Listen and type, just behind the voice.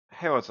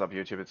Hey, what's up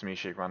YouTube, it's me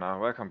Shiekrunner.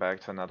 Welcome back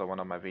to another one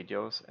of my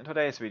videos. In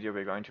today's video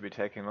we're going to be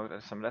taking a look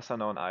at some lesser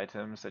known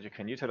items that you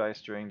can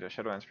utilize during the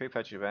Shadowlands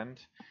Prepatch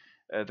event.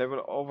 They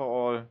will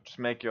overall just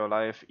make your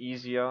life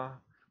easier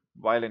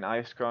while in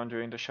Iceground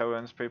during the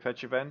Shadowlands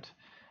Prepatch event.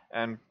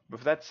 And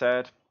with that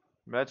said,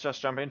 let's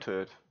just jump into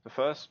it. The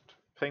first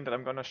thing that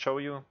I'm going to show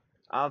you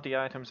are the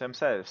items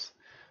themselves.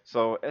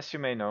 So as you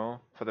may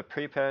know, for the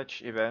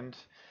Prepatch event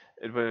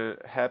it will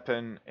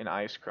happen in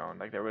Iceground.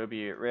 Like there will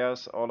be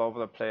rares all over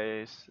the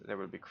place, there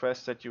will be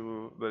quests that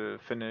you will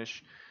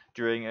finish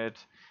during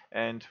it,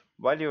 and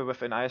while you're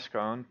within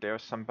Iceground, there are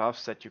some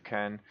buffs that you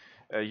can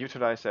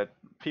utilize that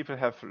people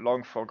have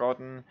long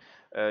forgotten.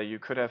 You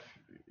could have,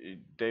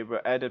 they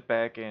were added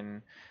back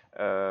in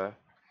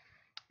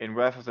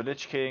Wrath of the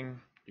Lich King.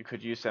 You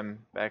could use them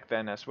back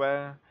then as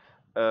well.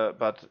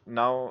 But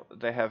now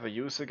they have a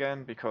use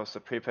again because the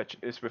pre-patch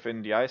is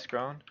within the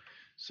Iceground.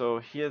 So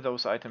here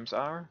those items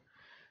are.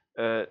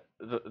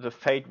 The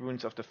Fate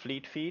Runes of the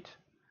Fleet Feet,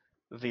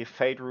 the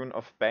Fate Rune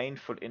of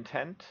Baneful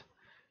Intent,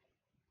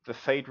 the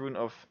Fate Rune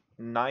of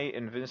Nigh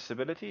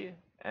Invincibility,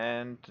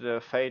 and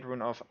the Fate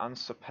Rune of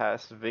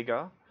Unsurpassed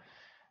Vigor.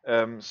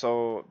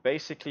 So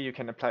basically you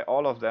can apply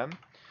all of them.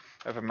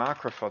 I have a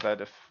macro for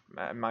that if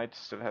I might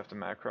still have the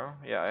macro.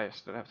 Yeah, I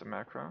still have the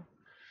macro.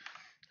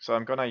 So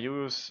I'm gonna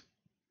use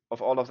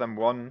of all of them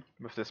one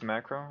with this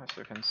macro, as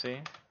you can see.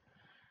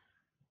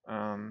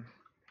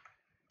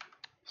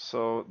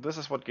 So this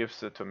is what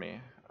gives it to me.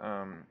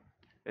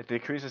 It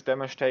decreases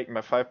damage taken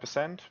by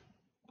 5%,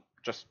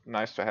 just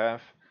nice to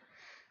have.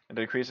 It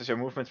increases your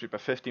movement speed by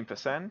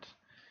 15%.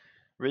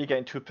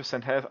 Regain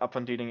 2% health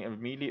upon dealing a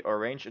melee or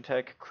range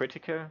attack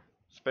critical.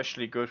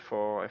 Especially good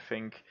for, I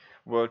think,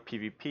 world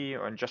PvP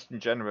or just in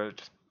general.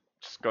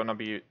 Just gonna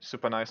be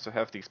super nice to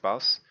have these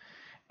buffs.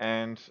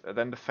 And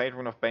then the Fate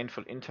Rune of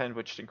Baneful Intent,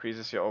 which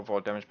increases your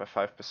overall damage by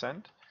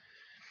 5%.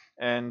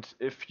 And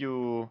if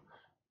you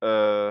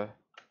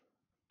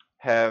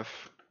have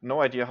no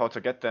idea how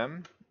to get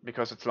them,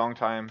 because it's a long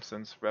time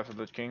since Wrath of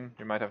the King,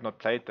 you might have not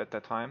played at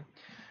that time.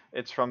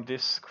 It's from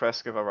this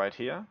quest giver right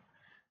here.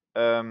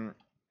 There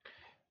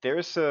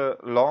is a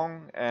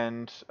long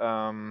and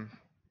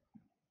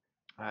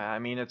I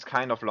mean it's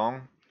kind of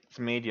long. It's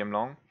medium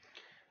long.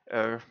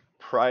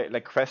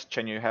 Like quest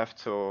chain you have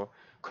to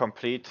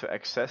complete to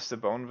access the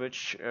Bone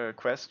Witch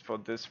quest for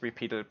this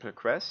repeatable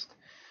quest.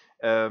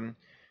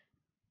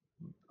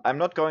 I'm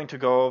not going to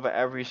go over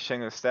every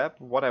single step.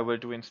 What I will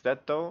do instead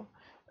though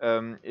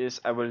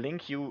is I will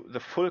link you the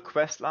full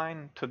quest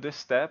line to this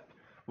step,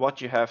 what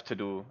you have to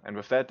do, and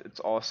with that it's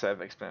all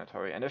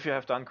self-explanatory. And if you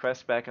have done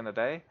quests back in the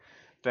day,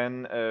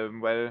 then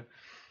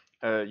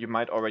you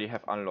might already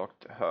have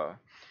unlocked her.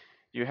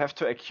 You have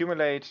to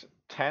accumulate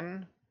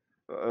 10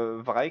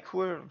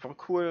 Vrykul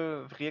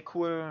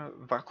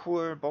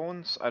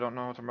bones, I don't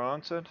know how to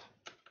pronounce it,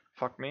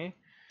 fuck me.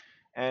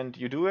 And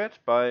you do it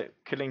by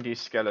killing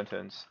these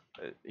skeletons.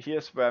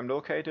 Here's where I'm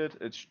located.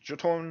 It's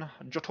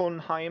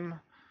Jotunheim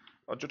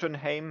or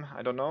Jotunheim,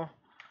 I don't know.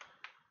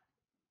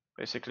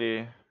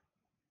 Basically,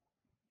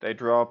 they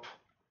drop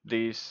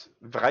these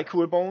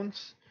Vrykul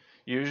bones.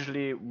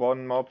 Usually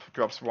one mob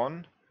drops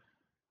one.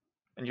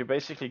 And you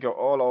basically go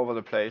all over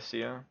the place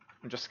here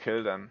and just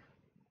kill them.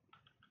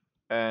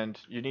 And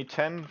you need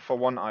 10 for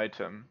one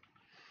item.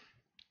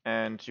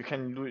 And you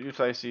can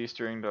utilize these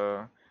during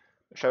the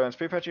Shadowlands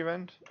Prepatch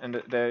event,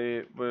 and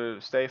they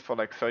will stay for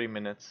like 30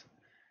 minutes.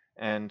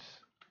 And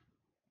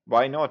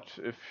why not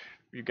if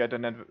you get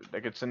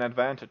like it's an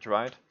advantage,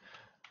 right?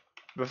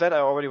 With that, I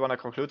already want to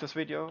conclude this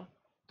video.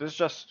 This is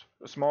just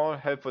a small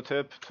helpful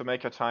tip to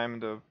make your time in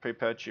the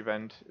Prepatch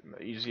event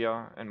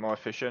easier and more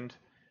efficient.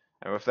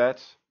 And with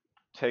that,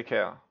 take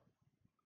care.